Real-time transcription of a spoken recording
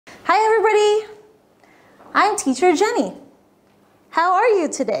Hi everybody, I'm teacher Jenny. How are you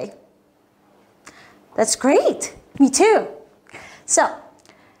today? That's great, me too. So,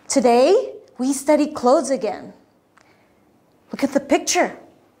 today we study clothes again. Look at the picture.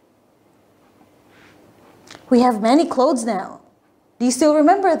 We have many clothes now. Do you still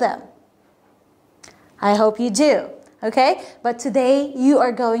remember them? I hope you do, okay? But today you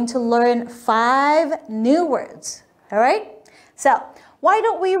are going to learn 5 new words, all right? So, why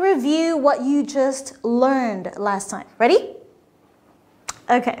don't we review what you just learned last time? Ready?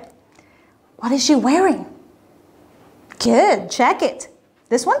 Okay. What is she wearing? Good, check it.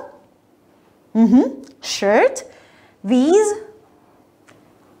 This one? Shirt. These?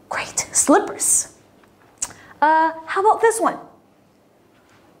 Great, slippers. How about this one?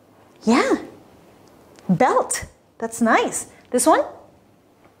 Yeah, belt. That's nice. This one?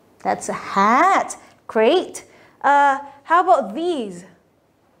 That's a hat. Great. How about these?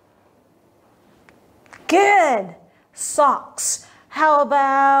 Good. Socks. How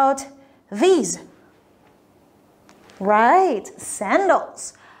about these? Right,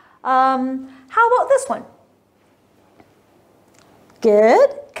 sandals. How about this one? Good.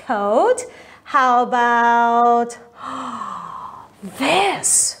 Coat. How about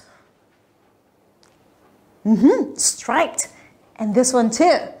this? Striped. And this one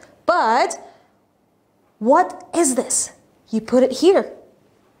too. But what is this? You put it here.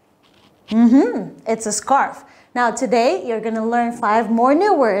 It's a scarf. Now today you're going to learn 5 more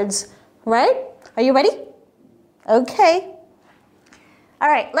new words, right? Are you ready? Okay. All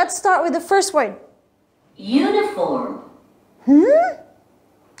right, let's start with the first word. Uniform.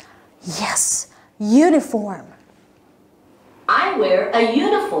 Yes, uniform. I wear a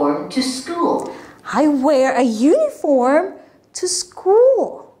uniform to school. I wear a uniform to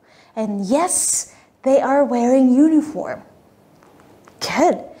school. And yes, they are wearing uniform.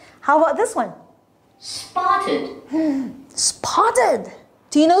 Good. How about this one? Spotted. Spotted.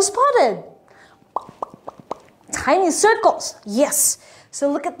 Do you know spotted? Tiny circles. Yes.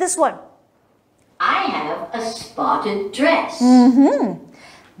 So look at this one. I have a spotted dress.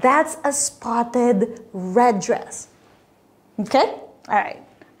 That's a spotted red dress. Okay? All right.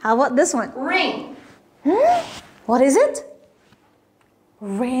 How about this one? Ring. What is it?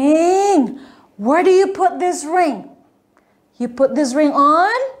 Ring. Where do you put this ring? You put this ring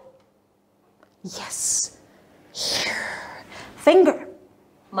on? Yes. Here. Finger.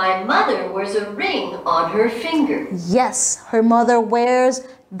 My mother wears a ring on her finger. Yes, her mother wears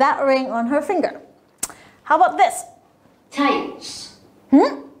that ring on her finger. How about this? Tights.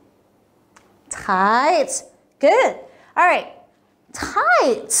 Tights. Good. All right.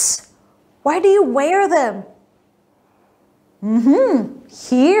 Tights. Why do you wear them?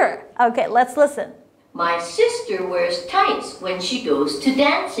 Here. Okay, let's listen. My sister wears tights when she goes to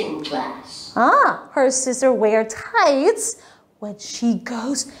dancing class. Ah, her sister wears tights when she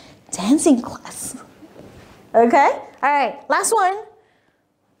goes dancing class. Okay. All right. Last one.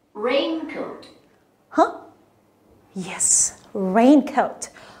 Raincoat. Yes, raincoat.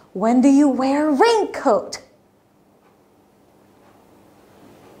 When do you wear a raincoat?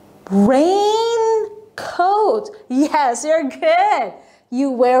 Raincoat. Yes, you're good. You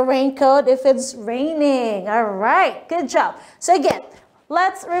wear raincoat if it's raining. All right, good job. So again,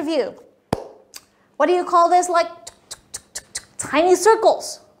 let's review. What do you call this? Like tiny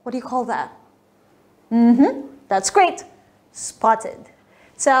circles. What do you call that? That's great. Spotted.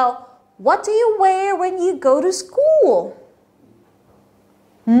 So what do you wear when you go to school?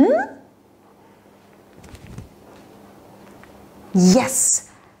 Yes,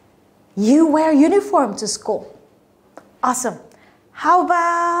 you wear uniform to school. Awesome. How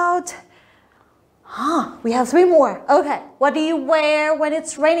about, we have 3 more. Okay, what do you wear when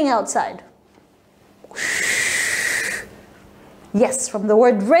it's raining outside? Yes, from the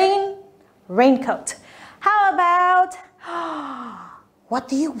word rain, raincoat. How about, what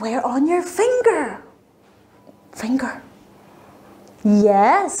do you wear on your finger? Finger.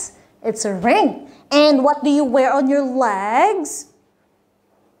 Yes, it's a ring. And what do you wear on your legs?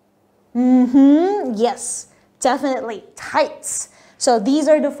 Yes, definitely, tights. So these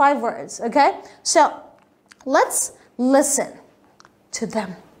are the 5 words, okay? So let's listen to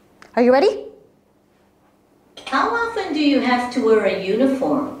them. Are you ready? How often do you have to wear a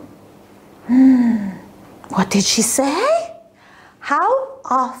uniform? What did she say? How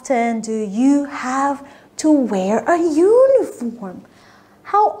often do you have to wear a uniform?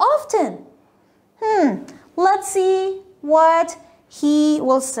 How often? Let's see what he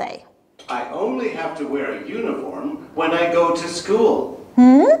will say. I only have to wear a uniform when I go to school.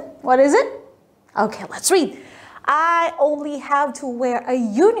 What is it? Okay, let's read. I only have to wear a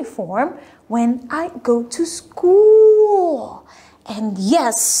uniform when I go to school. And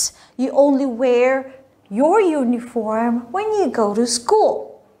yes, you only wear your uniform when you go to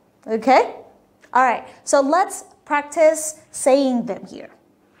school. Okay? All right, so let's practice saying them here.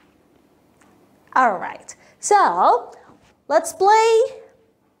 All right, so let's play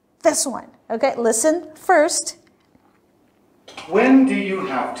this one. Okay, listen first. When do you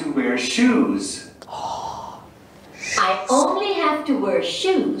have to wear shoes? I only have to wear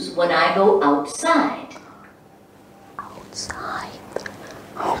shoes when I go outside. Outside.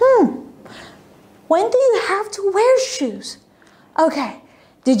 When do you have to wear shoes? Okay,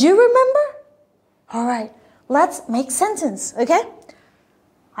 did you remember? All right, let's make sentence, okay?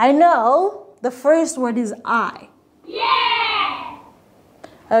 I know the first word is I. Yeah!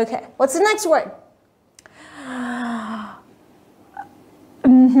 Okay, what's the next word?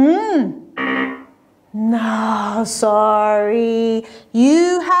 No, sorry.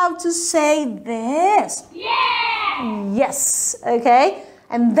 You have to say this. Yeah! Yes, okay?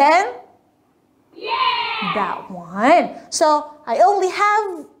 And then? Yeah! That one. So, I only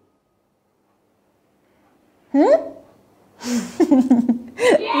have...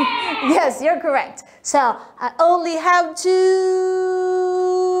 Yes, you're correct. So, I only have to...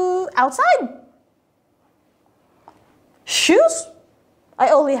 outside. Shoes? I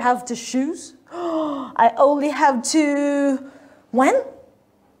only have to shoes. I only have to... when?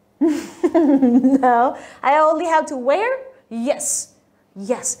 No, I only have to wear? Yes.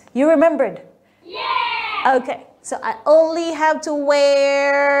 Yes, you remembered. Yeah! Okay, so I only have to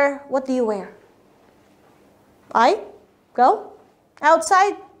wear... what do you wear? I go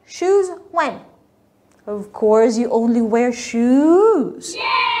outside. Shoes when? Of course, you only wear shoes.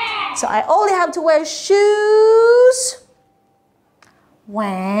 Yeah! So I only have to wear shoes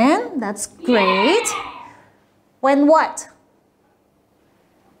when, that's great. Yeah! When what?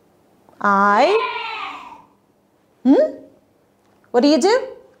 What do you do?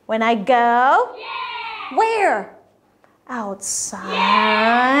 When I go? Yeah! Where? Outside.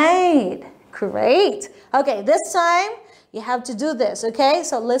 Great. Okay, this time you have to do this, okay?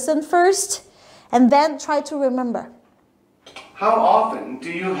 So listen first and then try to remember. How often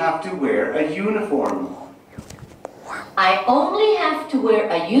do you have to wear a uniform? I only have to wear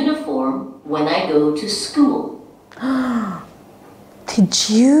a uniform when I go to school. Did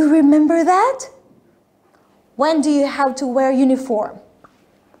you remember that? When do you have to wear uniform?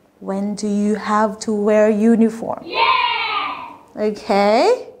 When do you have to wear uniform? Yeah!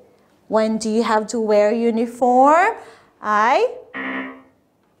 Okay. When do you have to wear uniform?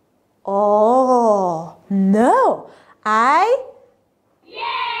 Oh, no.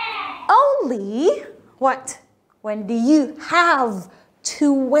 Yeah! Only, what? When do you have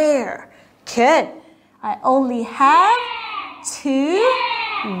to wear? Good. I only have to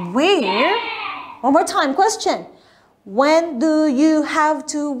wear. One more time, question. When do you have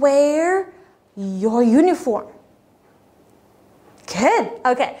to wear your uniform? Good.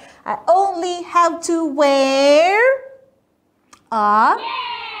 Okay. I only have to wear a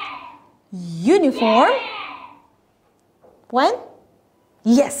uniform. When?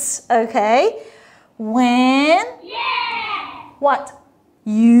 Yes. Okay. When? What?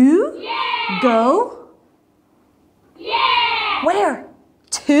 You go? Where?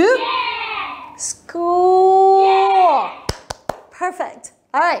 To? School. Perfect.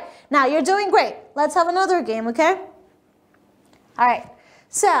 All right. Now you're doing great. Let's have another game, okay? All right.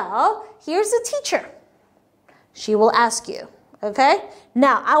 So here's the teacher. She will ask you, okay?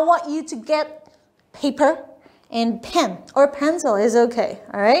 Now I want you to get paper and pen, or pencil is okay,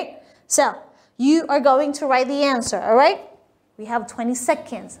 all right? So you are going to write the answer, all right? We have 20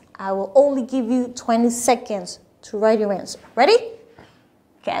 seconds. I will only give you 20 seconds to write your answer. Ready?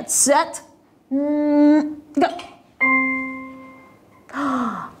 Get set. Go.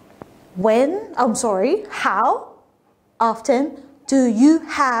 How often do you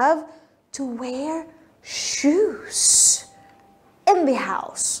have to wear shoes in the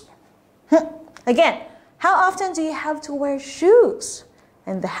house? Again, how often do you have to wear shoes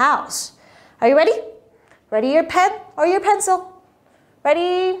in the house? Are you ready? Ready your pen or your pencil?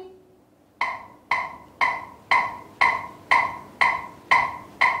 Ready?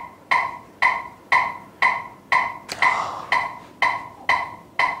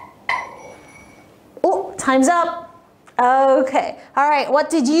 Oh, time's up. Okay. All right. What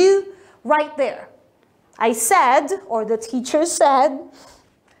did you write there? I said, or the teacher said,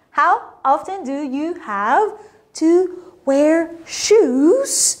 how often do you have to wear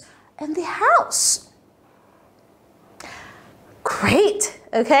shoes in the house? Great.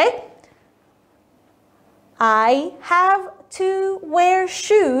 Okay. I have to wear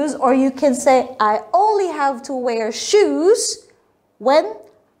shoes, or you can say I only have to wear shoes when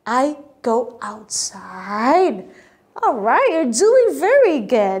I go outside. All right, you're doing very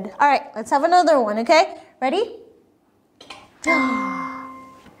good. All right, let's have another one, okay? Ready?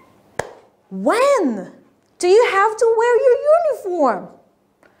 When do you have to wear your uniform?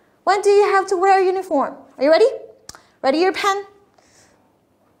 When do you have to wear a uniform? Are you ready? Ready your pen?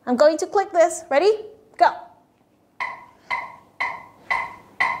 I'm going to click this. Ready? Go.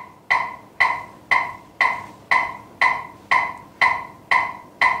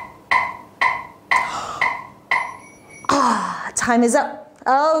 Time is up.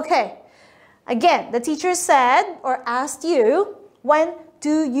 Okay. Again, the teacher said or asked you, when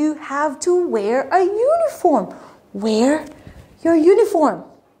do you have to wear a uniform? Wear your uniform.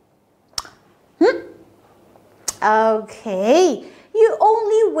 Okay. You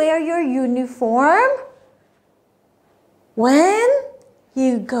only wear your uniform when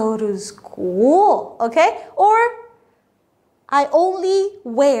you go to school. Okay? Or I only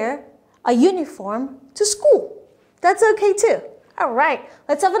wear a uniform to school. That's okay too. All right,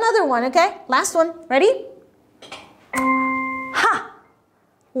 let's have another one, okay? Last one, ready? Ha!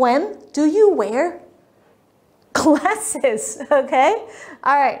 When do you wear glasses, okay?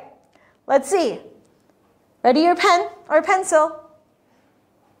 All right, let's see. Ready your pen or pencil?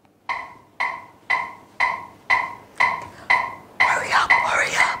 Hurry up,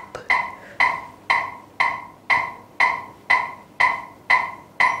 hurry up.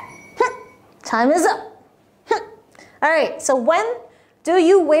 Time is up. All right, so when do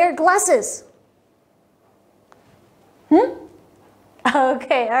you wear glasses?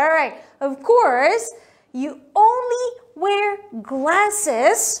 Okay, all right. Of course, you only wear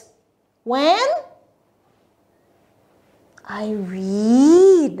glasses when I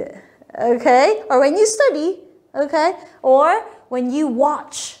read, okay? Or when you study, okay? Or when you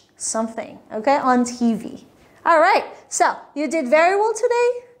watch something, okay, on TV. All right, so you did very well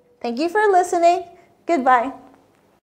today. Thank you for listening. Goodbye.